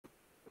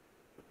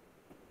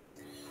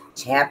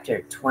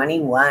Chapter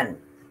 21.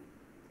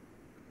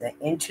 The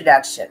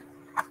Introduction.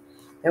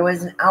 There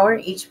was an hour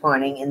each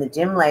morning in the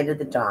dim light of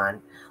the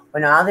dawn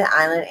when all the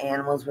island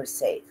animals were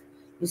safe.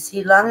 You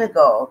see, long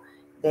ago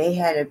they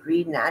had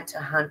agreed not to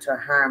hunt or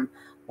harm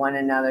one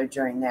another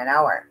during that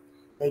hour.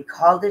 They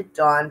called it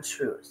dawn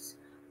truce.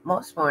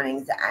 Most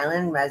mornings the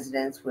island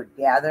residents would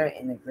gather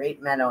in the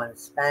great meadow and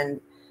spend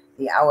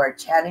the hour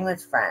chatting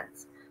with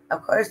friends.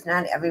 Of course,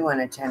 not everyone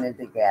attended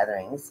the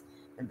gatherings.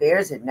 The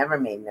bears had never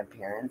made an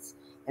appearance,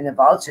 and the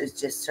vultures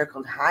just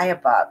circled high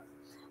above.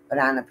 But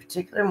on a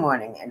particular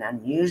morning, an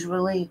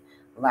unusually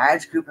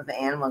large group of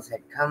animals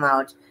had come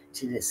out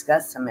to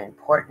discuss some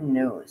important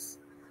news.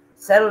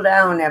 Settle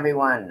down,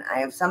 everyone. I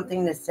have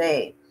something to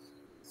say.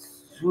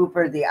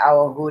 Swooper the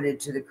owl hooted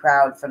to the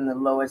crowd from the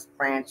lowest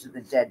branch of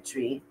the dead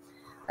tree.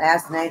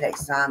 Last night I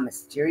saw a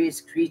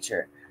mysterious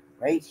creature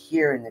right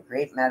here in the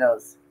great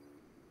meadows.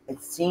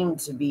 It seemed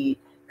to be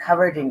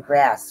covered in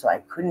grass, so I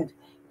couldn't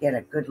get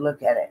a good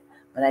look at it.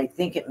 But I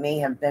think it may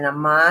have been a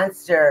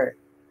monster.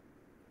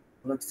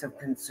 Looks of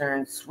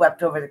concern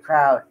swept over the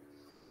crowd.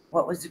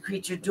 What was the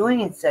creature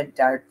doing? Said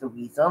Dart the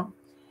weasel.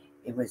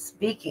 It was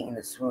speaking,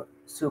 the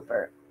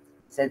swooper,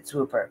 said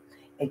Swooper.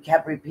 It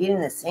kept repeating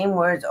the same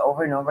words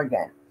over and over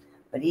again,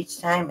 but each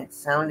time it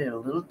sounded a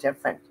little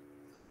different.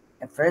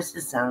 At first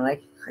it sounded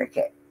like a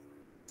cricket,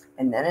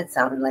 and then it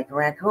sounded like a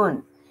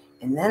raccoon,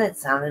 and then it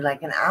sounded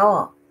like an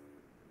owl.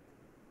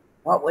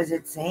 What was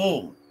it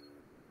saying?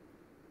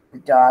 The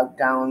dog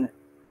down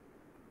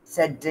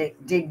said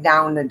dig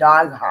down the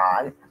dog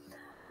hog.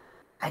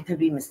 I could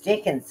be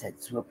mistaken, said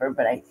Swooper,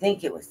 but I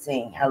think it was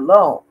saying,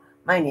 hello,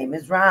 my name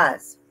is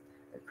Roz.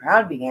 The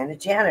crowd began to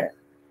chatter.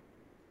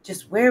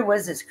 Just where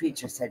was this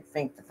creature? Said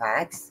Fink the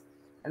fox.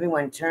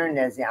 Everyone turned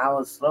as the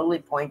owl slowly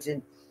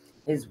pointed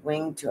his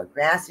wing to a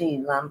grassy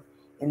lump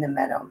in the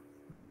meadow.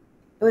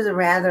 It was a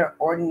rather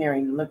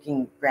ordinary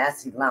looking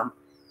grassy lump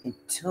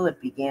until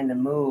it began to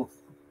move.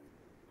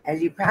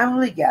 As you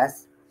probably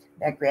guessed,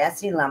 that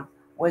grassy lump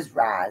was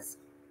Roz.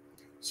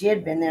 She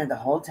had been there the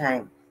whole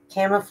time,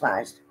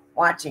 camouflaged,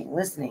 watching,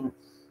 listening,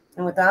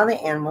 and with all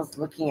the animals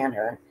looking at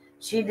her,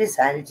 she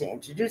decided to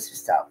introduce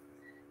herself.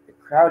 The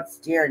crowd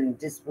stared in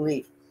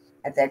disbelief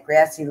at that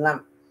grassy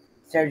lump,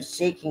 started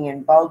shaking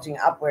and bulging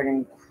upward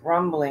and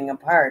crumbling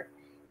apart,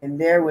 and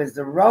there was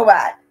the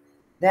robot.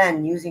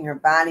 Then, using her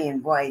body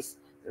and voice,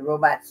 the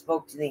robot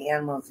spoke to the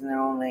animals in their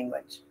own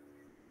language.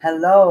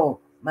 Hello,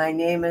 my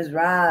name is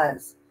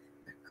Roz.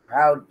 The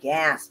crowd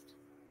gasped.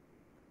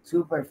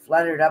 Super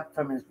fluttered up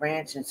from his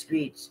branch and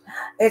screeched,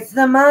 It's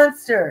the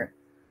monster!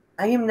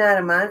 I am not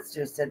a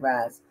monster, said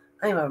Roz.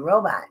 I am a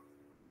robot.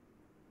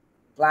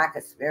 A flock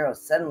of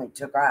sparrows suddenly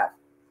took off.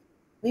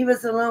 Leave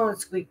us alone,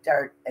 squeaked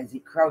Dart as he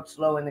crouched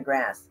low in the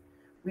grass.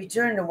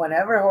 Return to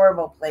whatever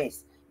horrible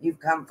place you've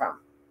come from.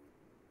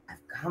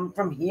 I've come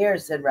from here,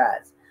 said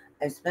Roz.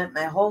 I've spent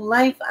my whole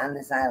life on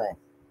this island.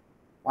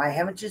 Why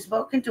haven't you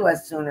spoken to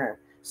us sooner?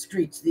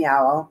 Screeched the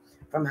owl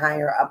from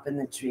higher up in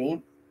the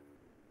tree.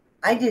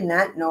 I did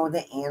not know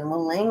the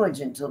animal language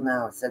until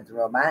now, said the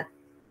robot.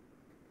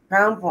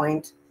 Crown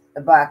Point,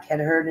 the buck, had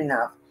heard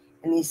enough,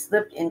 and he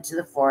slipped into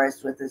the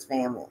forest with his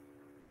family.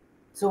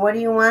 So what do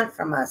you want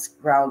from us?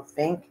 Growled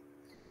Fink.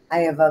 I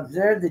have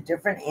observed the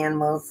different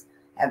animals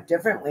have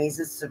different ways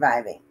of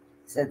surviving,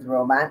 said the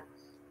robot.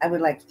 I would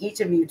like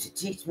each of you to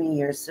teach me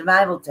your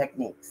survival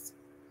techniques.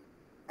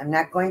 I'm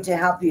not going to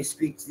help you,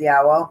 screeched the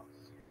owl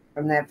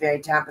from that very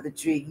top of the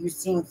tree. You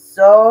seem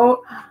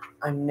so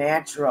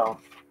unnatural.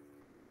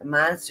 The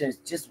monster is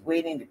just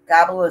waiting to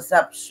gobble us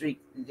up,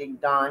 shrieked the Ding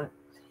Dong,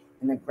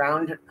 and the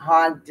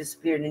groundhog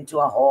disappeared into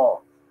a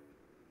hole.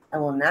 I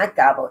will not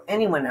gobble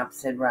anyone up,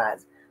 said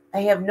Roz.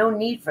 I have no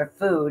need for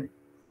food.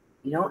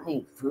 You don't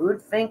need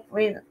food? Fink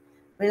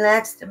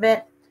relaxed a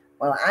bit.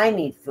 Well, I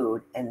need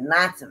food, and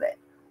lots of it.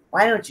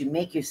 Why don't you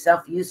make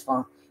yourself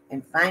useful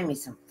and find me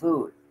some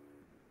food?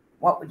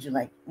 What would you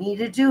like me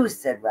to do?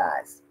 Said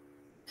Roz.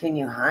 Can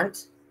you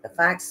hunt? The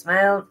fox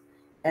smiled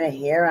at a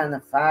hare on the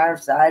far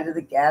side of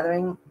the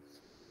gathering.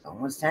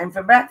 Almost time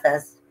for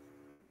breakfast.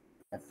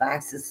 The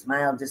fox's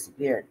smile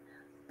disappeared.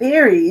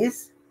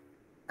 Berries?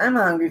 I'm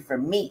hungry for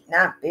meat,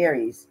 not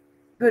berries.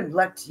 Good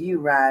luck to you,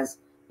 Roz.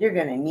 You're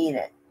going to need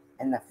it.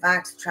 And the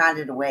fox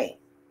trotted away.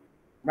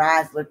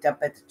 Roz looked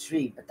up at the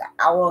tree, but the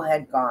owl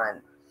had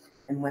gone.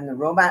 And when the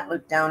robot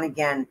looked down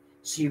again,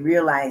 she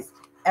realized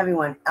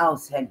everyone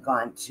else had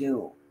gone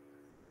too.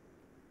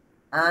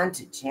 On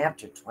to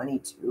chapter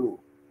 22.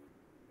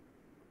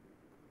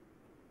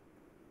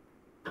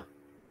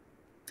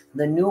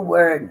 The new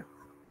word.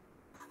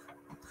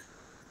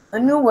 A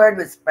new word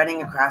was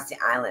spreading across the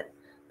island.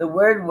 The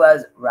word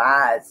was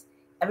Roz.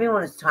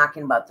 Everyone was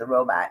talking about the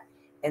robot,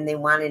 and they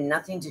wanted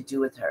nothing to do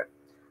with her.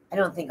 I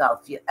don't think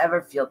I'll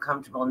ever feel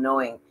comfortable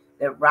knowing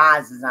that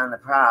Roz is on the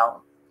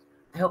prowl.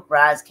 I hope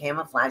Roz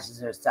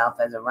camouflages herself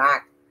as a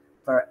rock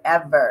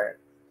forever.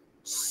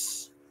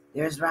 Shh,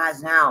 there's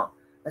Roz now.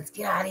 Let's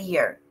get out of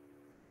here.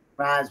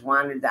 Roz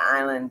wandered the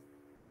island,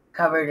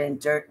 covered in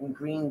dirt and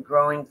green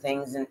growing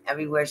things, and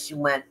everywhere she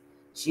went,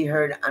 she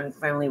heard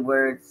unfriendly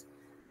words.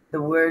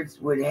 The words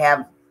would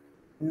have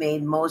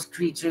made most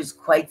creatures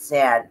quite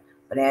sad,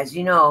 but as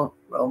you know,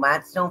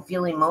 robots don't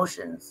feel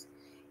emotions.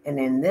 And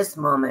in this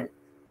moment,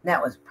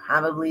 that was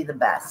probably the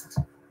best.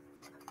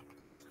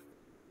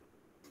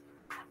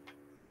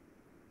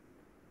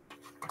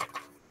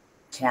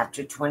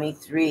 Chapter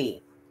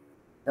 23,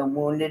 The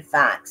Wounded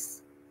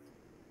Fox.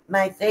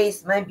 My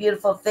face, my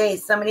beautiful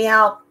face, somebody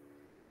help!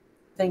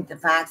 Think the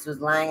fox was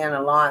lying on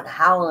a log,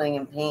 howling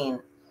in pain,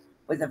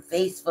 with a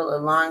face full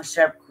of long,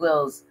 sharp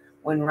quills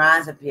when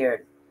Roz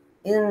appeared.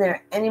 Isn't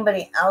there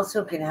anybody else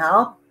who can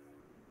help?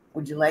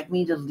 Would you like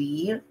me to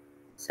leave?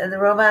 Said the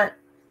robot.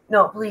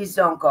 No, please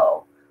don't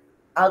go.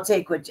 I'll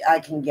take what I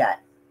can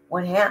get.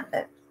 What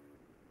happened?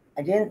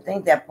 I didn't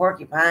think that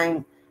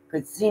porcupine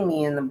could see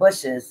me in the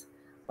bushes,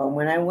 but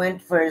when I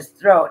went for his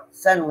throat,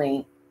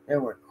 suddenly there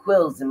were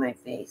quills in my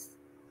face.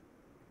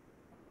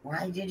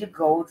 Why did you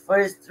go for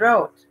his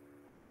throat?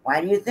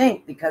 Why do you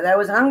think? Because I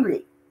was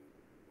hungry.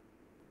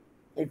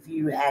 If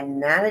you had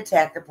not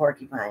attacked the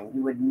porcupine,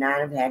 you would not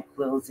have had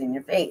quills in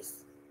your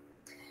face.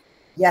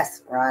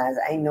 Yes, Roz,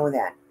 I know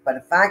that, but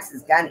a fox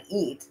has got to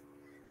eat.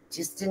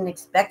 Just didn't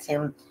expect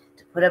him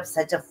to put up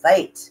such a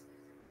fight.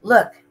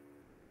 Look,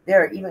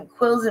 there are even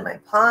quills in my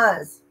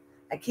paws.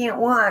 I can't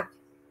walk.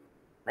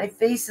 My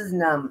face is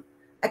numb.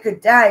 I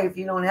could die if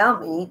you don't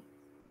help me.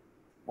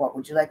 What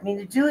would you like me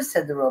to do?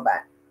 Said the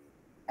robot.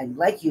 I'd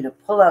like you to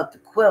pull out the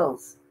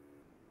quills.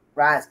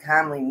 Roz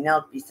calmly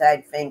knelt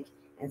beside Fink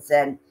and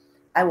said,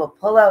 I will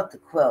pull out the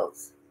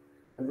quills.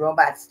 The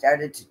robot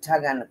started to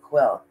tug on the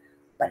quill,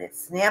 but it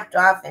snapped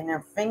off in her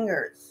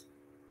fingers.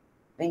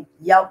 Fink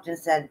yelped and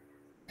said,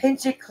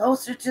 pinch it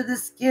closer to the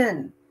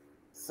skin.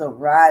 So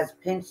Roz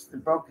pinched the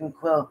broken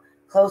quill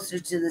closer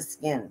to the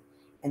skin,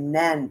 and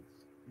then,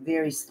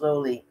 very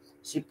slowly,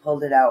 she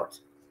pulled it out.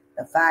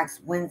 The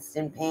fox winced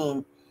in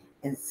pain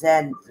and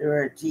said through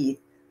her teeth,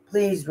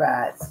 Please,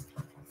 Roz.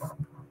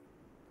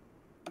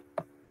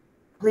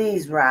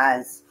 Please,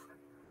 Roz.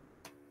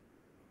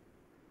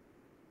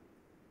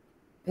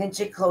 Pinch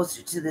it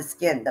closer to the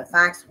skin. The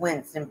fox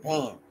winced in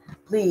pain.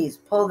 Please,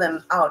 pull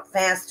them out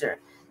faster.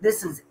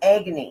 This is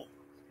agony.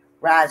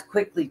 Roz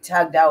quickly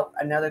tugged out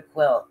another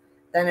quill,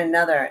 then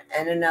another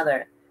and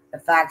another. The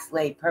fox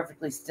lay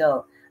perfectly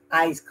still,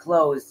 eyes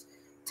closed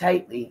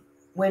tightly,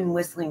 wind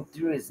whistling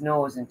through his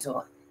nose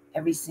until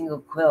every single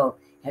quill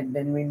had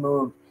been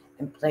removed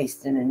and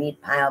placed in a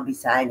neat pile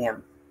beside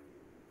him.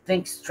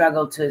 Fink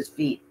struggled to his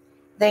feet.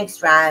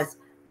 Thanks, Roz.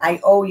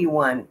 I owe you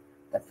one.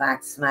 The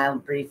fox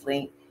smiled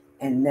briefly,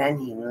 and then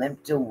he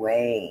limped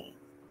away.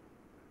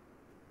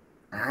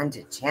 On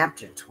to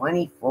chapter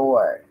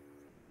 24.